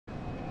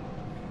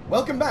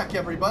Welcome back,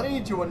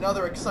 everybody, to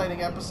another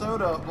exciting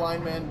episode of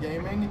Blind Man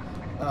Gaming,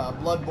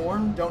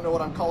 Bloodborne. Don't know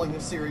what I'm calling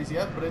this series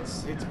yet, but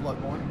it's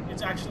Bloodborne.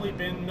 It's actually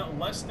been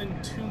less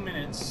than 2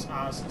 minutes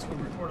since we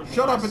recorded the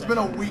Shut up, last it's been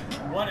a session. week.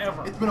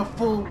 Whatever. It's been a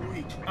full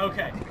week.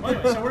 Okay. Well,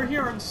 anyway, so we're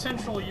here in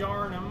Central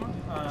Yarnum,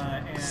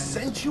 and...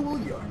 Sensual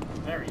Yarnum.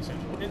 Very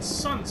sensual. It's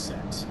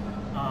sunset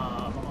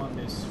on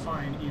this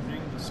fine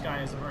evening. The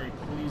sky is a very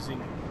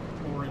pleasing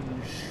orange.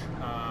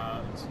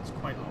 It's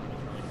quite orange,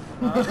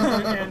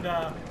 really. And,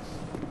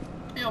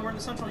 you know, we're in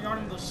the Central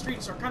Yarnum. The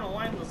streets are kind of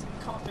lined with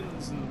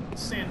coffins and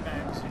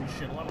sandbags and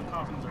shit. A lot of the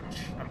coffins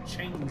have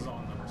chains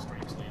on them,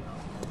 strangely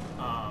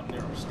enough.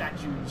 There are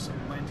statues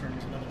and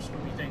lanterns and other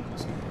spooky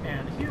things.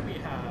 And here we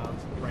have,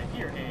 right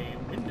here, a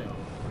window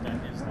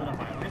that is lit up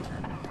by a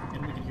lantern,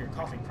 and we can hear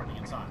coughing from the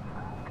inside.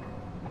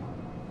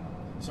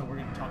 So we're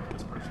going to talk to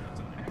this person that's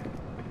in there.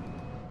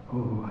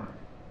 Oh,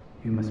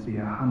 you must be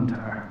a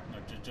hunter. No,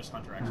 just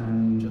Hunter,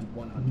 actually. Just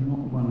one hunter. Not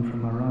one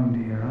from around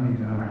here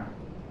either.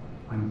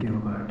 I'm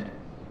Gilbert,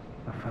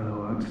 a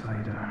fellow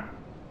outsider.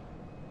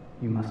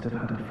 You must have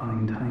had a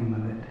fine time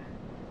of it.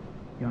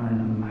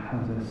 Yarnum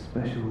has a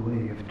special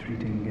way of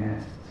treating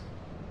guests.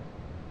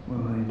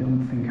 Well, I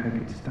don't think I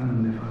could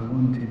stand if I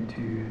wanted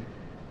to,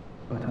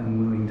 but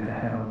I'm willing to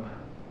help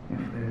if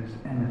there's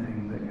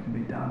anything that can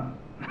be done.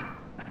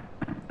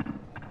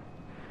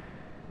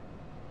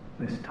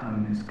 This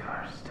town is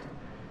cursed.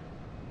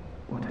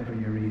 Whatever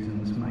your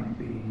reasons might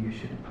be, you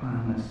should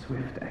plan a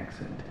swift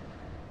exit.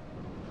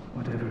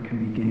 Whatever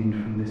can be gained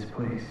from this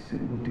place,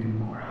 it will do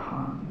more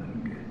harm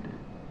than good.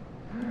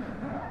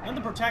 And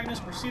the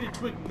protagonist proceeded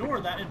to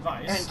ignore that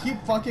advice. And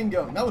keep fucking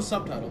going. That was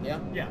subtitled, yeah?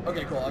 Yeah.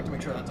 Okay, cool. I like to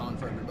make sure that's on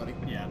for everybody.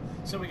 Yeah.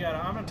 So we got,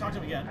 I'm going to talk to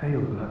him again.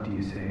 Pale blood,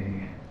 you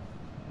say?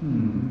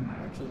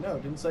 Actually, no,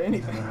 didn't say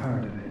anything. Never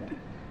heard of it.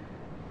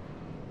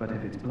 But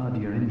if it's blood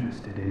you're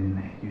interested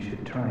in, you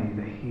should try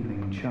the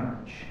Healing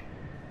Church.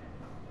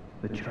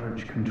 The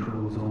church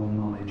controls all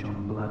knowledge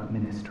on blood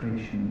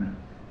ministration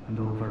and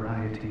all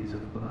varieties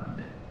of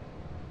blood.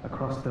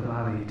 Across the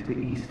valley to the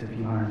east of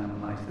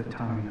Yarnum lies the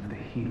town of the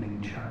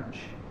Healing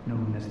Church,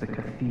 known as the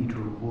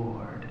Cathedral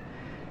Ward.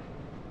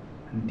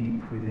 And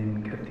deep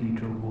within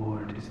Cathedral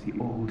Ward is the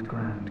old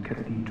Grand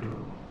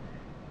Cathedral,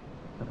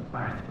 the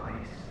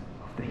birthplace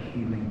of the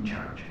Healing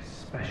Church's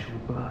special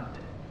blood.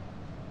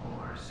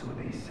 Or so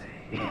they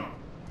say.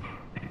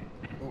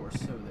 Or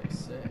so they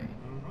say.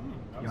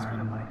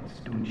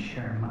 Yarnumites don't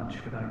share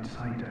much with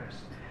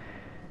outsiders.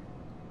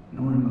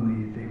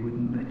 Normally, they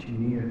wouldn't let you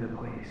near the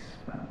place,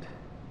 but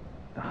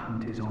the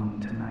hunt is on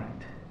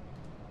tonight.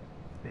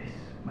 This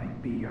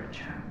might be your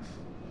chance.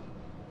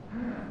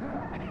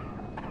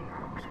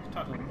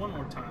 Talk to him one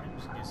more time,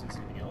 just in case it's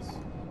anything else.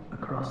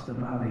 Across the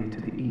valley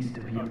to the east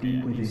of you, Okay, deep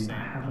he's within, saying,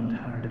 I haven't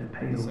heard of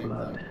pale same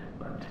blood, thing.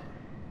 but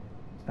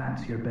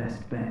that's your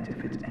best bet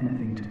if it's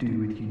anything to do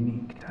with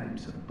unique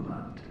types of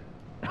blood.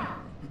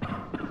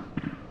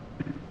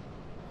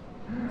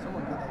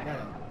 Someone put that guy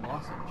on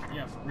lozenge.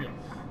 Yeah, for real.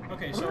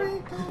 Okay, so...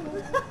 Rico.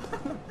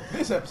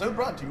 This episode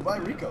brought to you by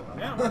Rico.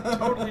 Yeah, we're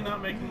totally not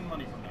making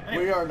money from that.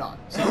 Anyway, We are not.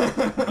 So,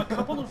 a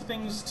couple of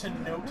things to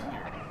note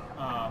here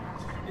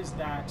is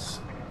that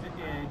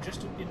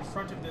just in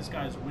front of this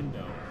guy's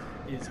window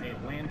is a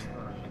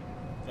lantern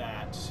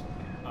that,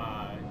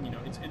 you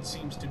know, it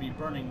seems to be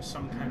burning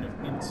some kind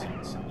of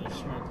incense, and there's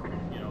smoke,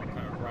 you know,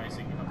 kind of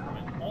rising up from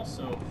it.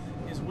 Also,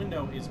 his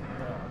window is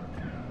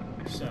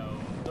barred. So,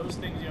 those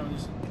things, you know,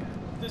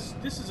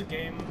 this is a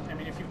game. I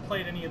mean, if you've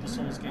played any of the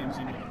Souls games,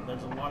 you know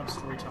there's a lot of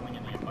storytelling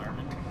in the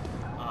environment,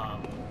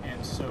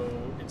 and so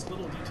it's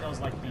little details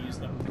like these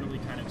that really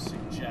kind of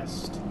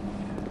suggest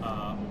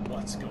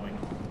what's going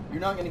on.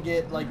 You're not going to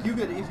get, like, you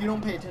could, if you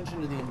don't pay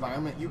attention to the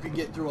environment, you could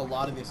get through a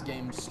lot of this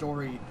game's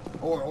story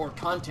or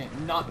content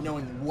not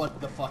knowing what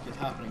the fuck is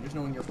happening, just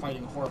knowing you're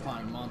fighting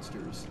horrifying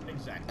monsters.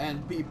 Exactly.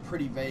 And be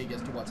pretty vague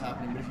as to what's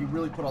happening, but if you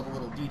really put all the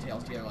little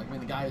details together, like, I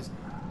mean,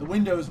 the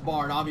window's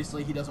barred,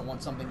 obviously he doesn't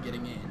want something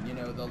getting in, you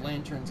know, the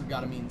lanterns have got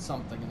to mean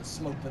something, and the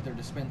smoke that they're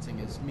dispensing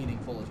is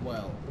meaningful as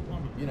well.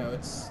 You know,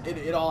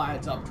 it all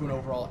adds up to an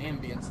overall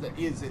ambience that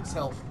is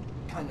itself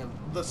kind of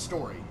the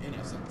story, in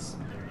essence.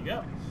 There you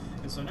go.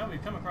 And so now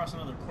we've come across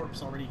another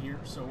corpse already here,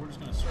 so we're just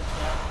going to search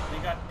that. They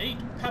got 8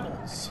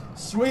 pebbles.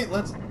 Sweet,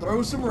 let's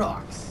throw some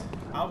rocks.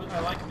 I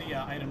like the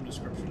item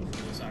description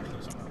for this,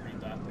 actually, so I'm going to read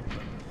that real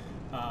quick.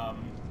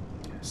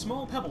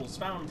 Small pebbles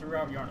found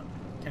throughout Yarnum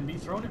can be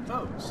thrown at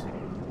foes.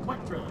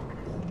 Quite thrilling.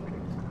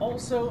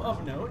 Also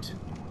of note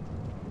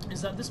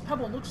is that this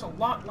pebble looks a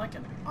lot like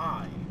an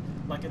eye.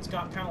 Like it's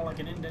got kind of like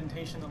an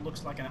indentation that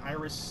looks like an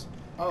iris,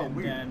 and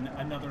weird. then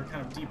another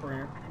kind of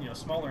deeper, you know,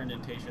 smaller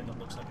indentation that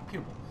looks like a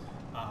pupil.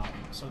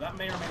 So that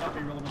may or may not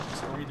be relevant to the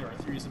story. There are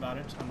theories about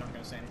it. I'm not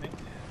going to say anything.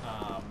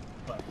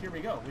 But here we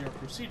go. We are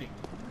proceeding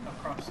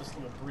across this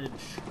little bridge.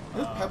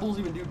 Do pebbles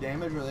even do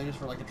damage, or are they just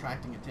for, like,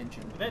 attracting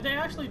attention? They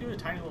actually do a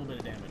tiny little bit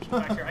of damage. In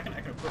fact, here, I can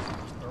equip them and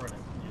just throw it at,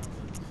 you know,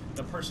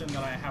 the person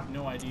that I have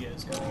no idea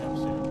is coming up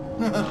soon.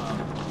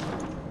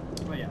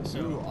 But yeah, so...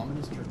 Ooh,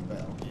 ominous church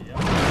bell. Yeah.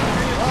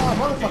 Ah,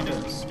 He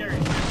motherfucker! does scary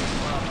shit.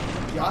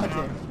 God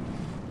damn it.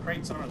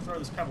 crates, and I'm gonna throw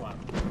this pebble at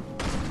him.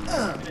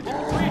 And it did 3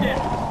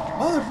 damage.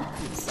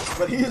 Motherfucker.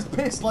 But he is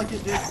pissed like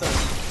it did so.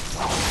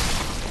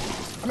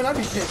 I mean, I'd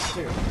be pissed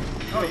too. Oh,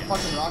 Throw a yeah.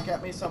 fucking rock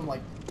at me, some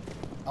like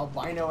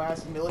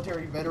albino-ass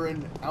military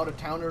veteran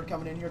out-of-towner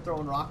coming in here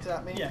throwing rocks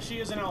at me. Yeah, she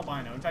is an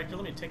albino. In fact, here,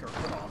 let me take her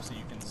hood off so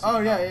you can see. Oh,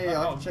 yeah.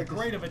 How Check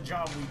great of a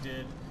job we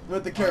did.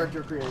 With the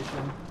character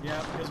creation.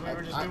 Yeah, because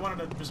we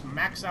wanted to just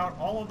max out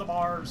all of the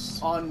bars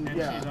and she's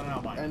an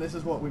albino. And this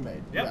is what we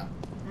made. Yep. Yeah.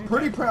 Okay.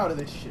 Pretty proud of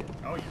this shit.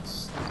 Oh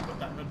yes. Put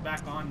that hood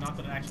back on. Not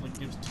that it actually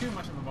gives too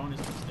much of a bonus,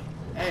 but still.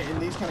 Hey, in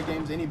these kind of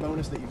games, any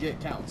bonus that you get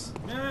counts.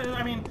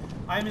 I mean,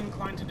 I'm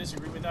inclined to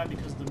disagree with that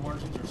because the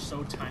margins are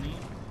so tiny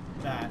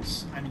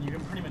that, I mean, you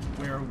can pretty much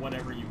wear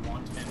whatever you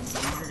want and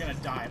you're gonna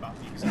die about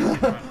the exact same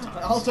amount of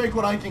time. I'll take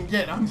what I can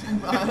get.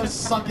 I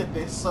suck at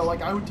this, so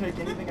like I would take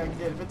anything I can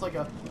get. If it's like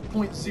a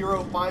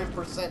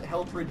 0.05%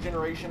 health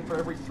regeneration for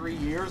every 3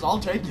 years, I'll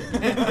take it.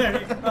 There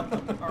you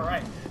go. All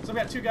right. So I've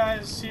got 2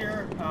 guys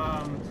here.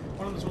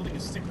 One of them's holding a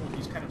sickle.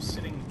 He's kind of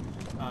sitting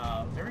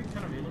very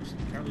kind of, he looks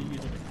fairly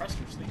either depressed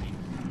or sleepy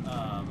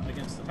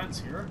against the fence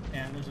here.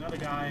 And there's another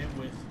guy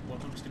with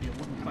what looks to be a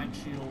wooden plank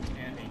shield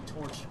and a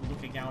torch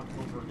looking out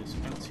over this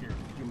fence here. Do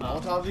you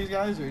Molotov these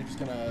guys, or are you just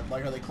gonna,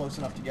 like, are they close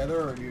enough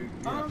together, or do you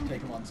have to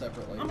take them on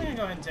separately? I'm gonna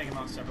go ahead and take them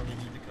out separately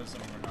just because, I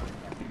mean, they're not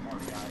exactly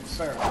hard guys.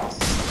 Fair enough.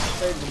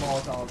 Save the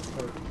Molotovs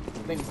for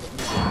things that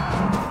need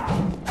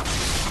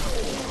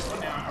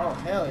Oh,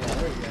 hell yeah,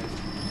 there you go.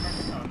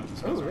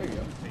 Oh, there you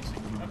go.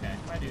 Okay,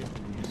 I do.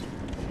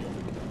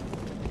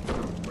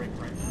 Break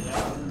right through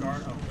that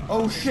guard.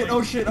 Oh shit,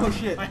 oh shit, oh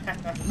shit.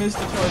 Missed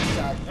the charge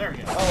attack. There we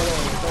go. Oh,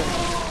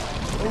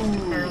 there we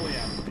go. Barely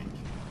out of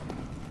range.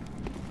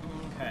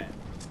 Okay,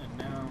 and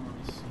now let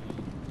me see.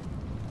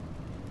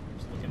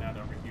 Just looking out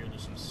over here,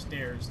 there's some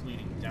stairs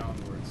leading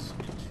downwards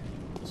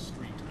into the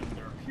street, and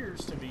there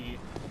appears to be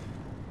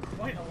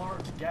quite a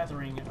large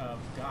gathering of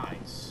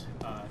guys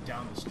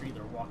down the street.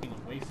 They're walking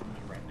away from me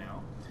right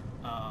now.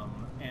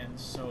 And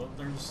so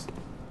there's,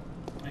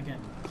 again,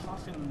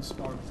 coffins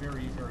are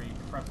very, very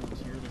prevalent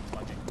here. There's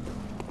like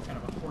a kind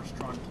of a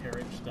horse-drawn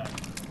carriage that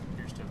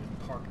appears to have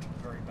been parked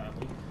very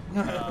badly.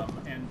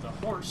 And the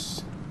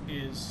horse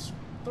is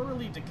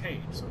thoroughly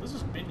decayed, so this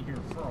has been here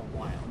for a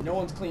while. No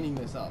one's cleaning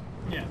this up.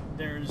 Yeah,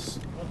 there's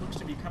what looks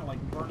to be kind of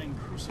like burning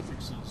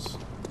crucifixes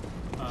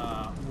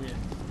with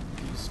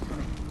these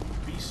kind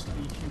of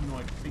beastly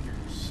humanoid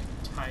figures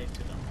tied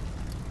to them.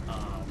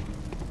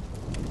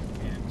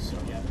 And so,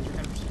 yeah, those are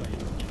kind of just like,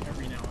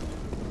 every now and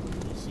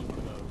then you'll see one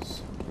of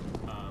those.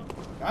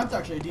 That's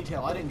actually a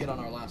detail I didn't get on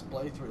our last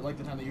playthrough, like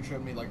the time that you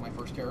showed me like my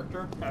first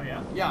character. Oh,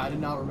 yeah? Yeah, I did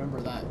not remember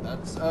that.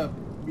 That's,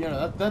 you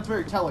know, that's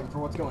very telling for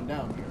what's going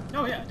down here.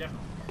 Oh, yeah, definitely.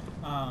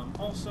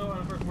 Also,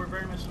 we're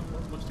very much in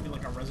what looks to be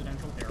like a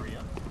residential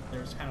area.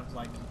 There's kind of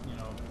like, you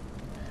know,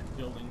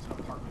 buildings and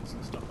apartments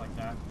and stuff like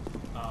that.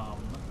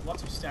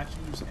 Lots of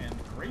statues and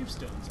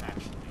gravestones,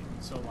 actually.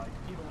 So, like,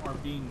 people are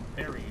being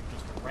buried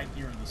just right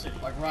here in the city.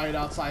 Like right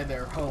outside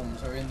their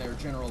homes or in their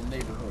general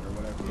neighborhood or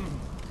whatever.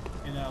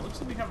 And looks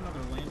like we have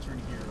another lantern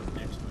here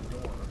next to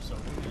the door, so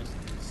we'll just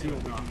See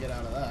what we can get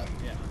out of that.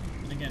 Yeah.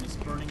 And again, it's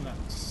burning that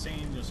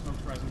same, there's smoke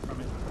rising from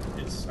it.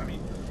 It's, I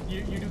mean,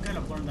 you do kind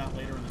of learn that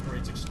later in the story.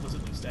 It's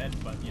explicitly said,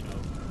 but, you know,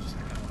 just I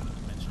kind of wanted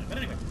to mention it. But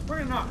anyway, we're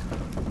going to knock.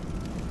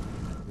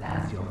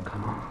 Lads, you've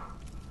come up.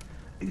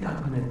 You'd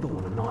open the door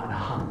on a night and a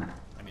hunt.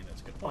 I mean,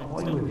 that's a good point.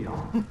 What Still. with you?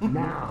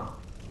 Now.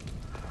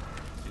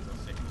 See,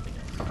 let's see if anything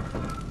else.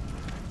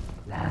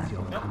 Lads,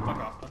 you've Nope, come fuck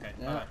up. off. Okay.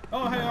 Yeah. Alright.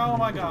 Oh, hey, oh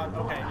my god.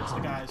 Okay, it's the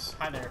guys.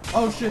 Hi there.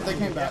 Oh shit, they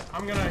came back.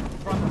 I'm gonna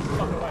run the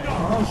fuck away.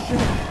 Oh shit.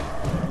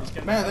 Let's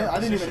get Man, in I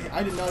did position.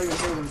 not even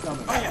hear them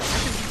coming. Oh yeah, they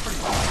can be pretty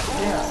fast.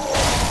 Yeah.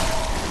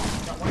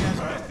 Got one guy's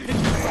on a pitch.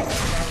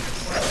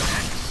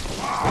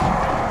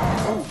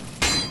 Oh.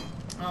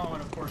 Oh,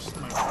 and of course,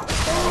 my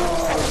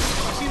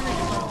scenery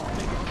does not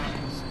think it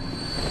happens.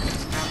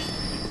 It's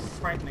absolutely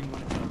frightening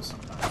when it does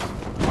sometimes.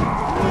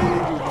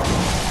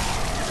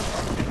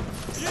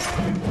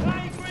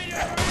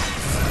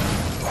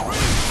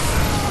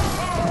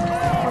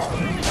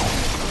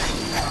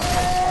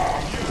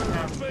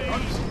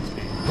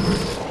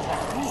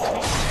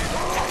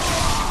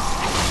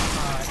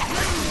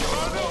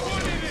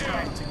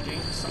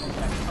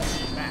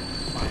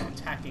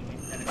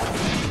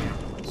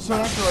 So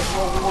after like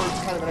World War,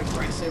 it's kind of an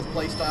aggressive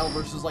playstyle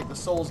versus like the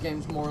Souls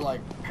games, more like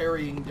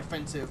parrying,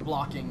 defensive,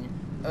 blocking,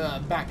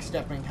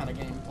 backstepping kind of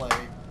gameplay.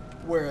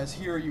 Whereas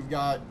here you've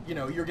got, you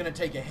know, you're going to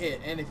take a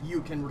hit, and if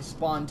you can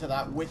respond to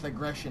that with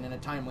aggression in a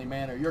timely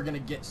manner, you're going to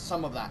get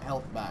some of that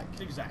health back.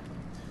 Exactly.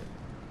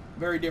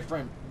 Very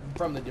different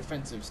from the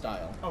defensive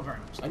style. Oh, very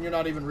much so. And you're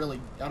not even really,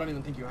 I don't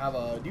even think you have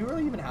a, do you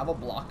really even have a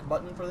block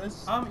button for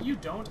this? You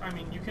don't. I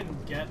mean, you can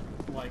get,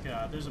 like,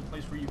 there's a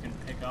place where you can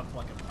pick up,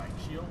 like, a plank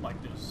shield, like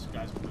those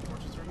guys with the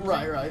torches are using.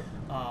 Right.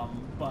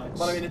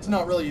 But I mean, it's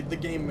not really, the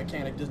game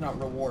mechanic does not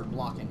reward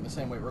blocking the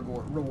same way it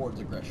rewards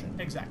aggression.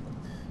 Exactly.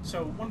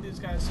 So, one of these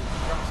guys said to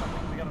drop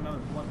something. We got another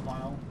blood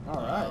vial.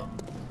 Alright.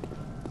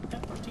 We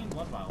got 13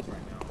 blood vials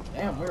right now.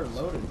 Damn, we're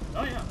loaded.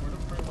 Oh, yeah. We're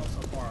doing pretty well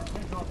so far. I'm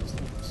going to go up this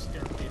little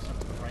staircase up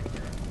to the right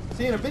here.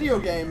 See, in a video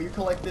game, you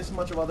collect this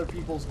much of other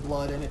people's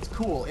blood, and it's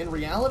cool. In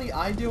reality,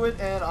 I do it,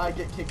 and I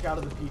get kicked out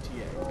of the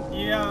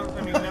PTA. Yeah,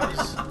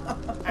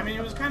 I mean,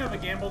 it was kind of a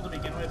gamble to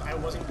begin with. I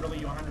wasn't really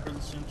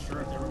 100%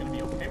 sure if they were going to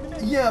be okay with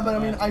it. Yeah, but I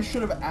mean, I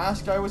should have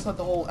asked. I always thought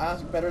the whole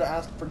better to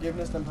ask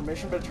forgiveness than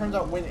permission, but it turns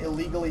out when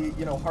illegally,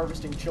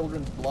 harvesting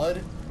children's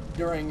blood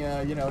during,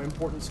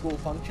 important school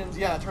functions,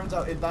 yeah, it turns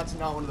out that's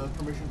not one of those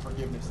permission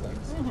forgiveness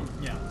things.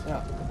 Mm-hmm.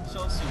 Yeah.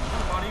 So let's see.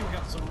 Another body. We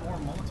got some more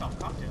Molotov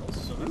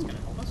cocktails, so that's going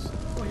to help us.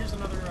 Oh, here's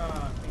another.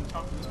 We can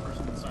talk to this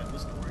person inside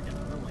this door. Get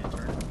another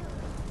lantern.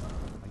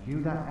 Are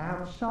you that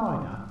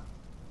outsider?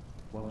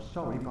 Well,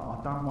 sorry, but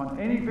I don't want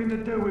anything to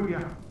do with you.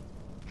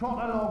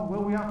 Trot along,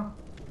 will ya?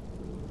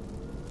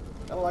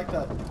 I like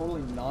that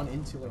totally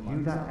non-insular mindset.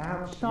 You that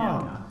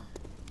outsider? Yeah.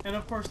 And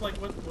of course, like,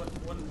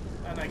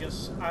 and I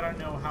guess, I don't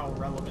know how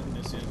relevant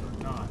this is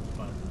or not,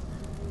 but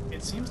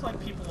it seems like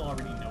people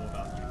already know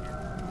about you here.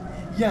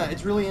 Yeah,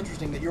 it's really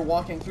interesting that you're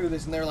walking through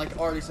this and they're, like,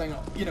 already saying,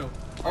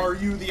 are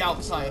you the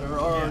outsider?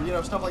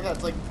 Or, stuff like that.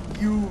 It's like,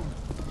 you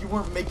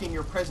weren't making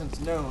your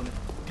presence known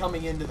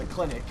coming into the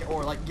clinic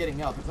or, like,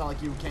 getting up. It's not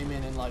like you came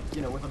in and, like,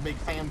 with a big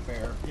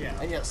fanfare. Yeah.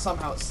 And yet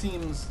somehow it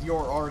seems you're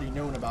already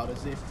known about,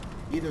 as if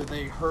either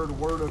they heard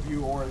word of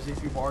you or as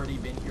if you've already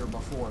been here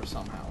before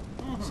somehow.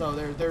 Mm-hmm. So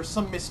there's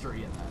some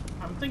mystery in that.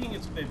 I'm thinking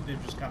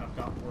they've just kind of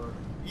got word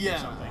or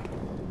something.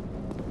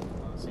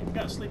 Let's see, we've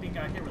got a sleeping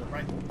guy here with a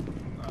rifle,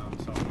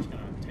 so I'm just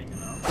going to take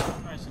him out.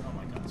 Nice, oh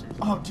my god,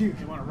 seriously. Oh, dude.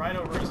 You want to ride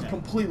over his head.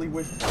 Completely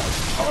whiffed.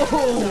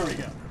 Oh! There we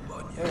go.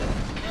 Okay,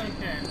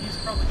 and he's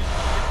probably going to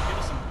give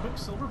us some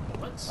quicksilver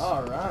bullets.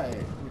 Alright.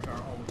 Which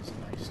are always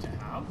nice to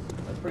have.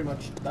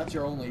 That's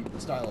your only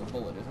style of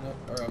bullet, isn't it?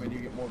 Or, I mean, do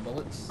you get more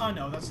bullets? Oh,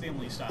 no, that's the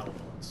only style of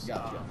bullets.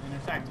 Gotcha. And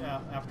in fact,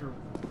 after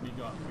we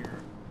go up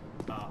here,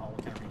 I'll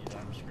kind of read you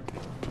that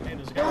description. Okay,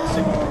 there's a guy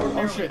sitting here.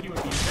 Apparently he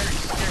would be very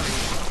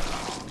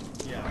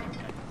scary. Yeah.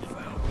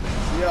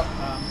 Yep.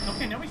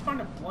 Okay, now we find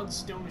a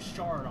bloodstone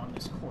shard on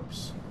this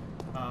corpse.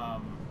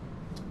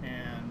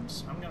 And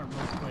I'm going to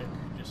real quick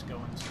just go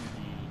into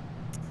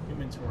the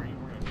inventory.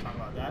 We're going to talk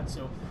about that.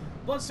 So,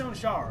 bloodstone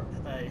shard,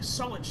 a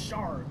solid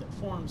shard that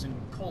forms in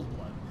cold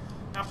blood.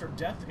 After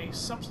death, a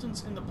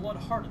substance in the blood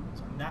hardens,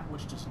 and that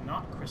which does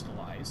not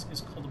crystallize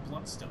is called a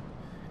bloodstone.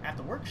 At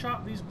the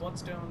workshop, these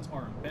bloodstones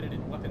are embedded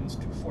in weapons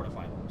to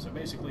fortify them. So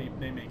basically,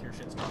 they make your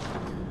shit stronger.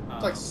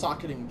 It's like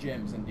socketing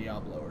gems in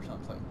Diablo or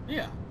something.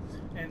 Yeah.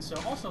 And so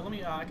also,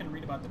 I can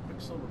read about the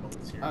quicksilver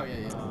bullets here. Oh,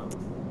 yeah.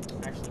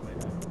 Actually,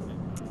 wait.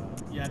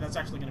 Yeah, that's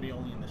actually going to be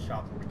only in the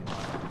shop where we can buy it.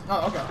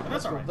 Oh, okay. But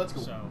that's alright. That's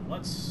cool. So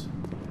let's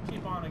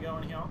keep on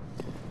going here.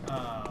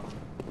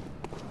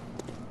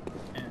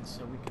 And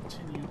so we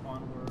continue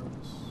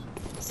onwards.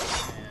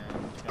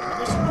 And we got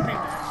another swooping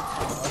there.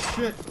 Oh,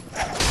 shit.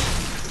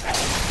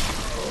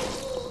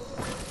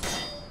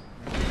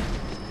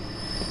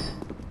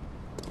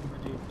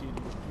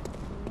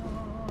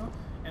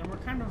 And we're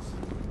kind of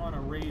on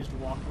a raised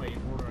walkway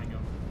bordering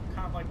a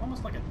kind of like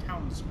almost like a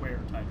town square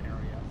type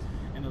area.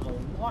 And there's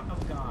a lot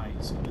of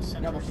guys in the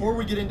center. Now, before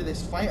we get into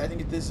this fight, I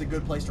think this is a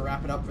good place to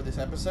wrap it up for this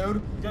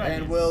episode. Good idea.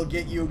 And we'll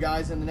get you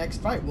guys in the next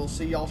fight. We'll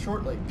see y'all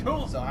shortly.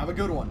 Cool. So have a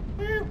good one.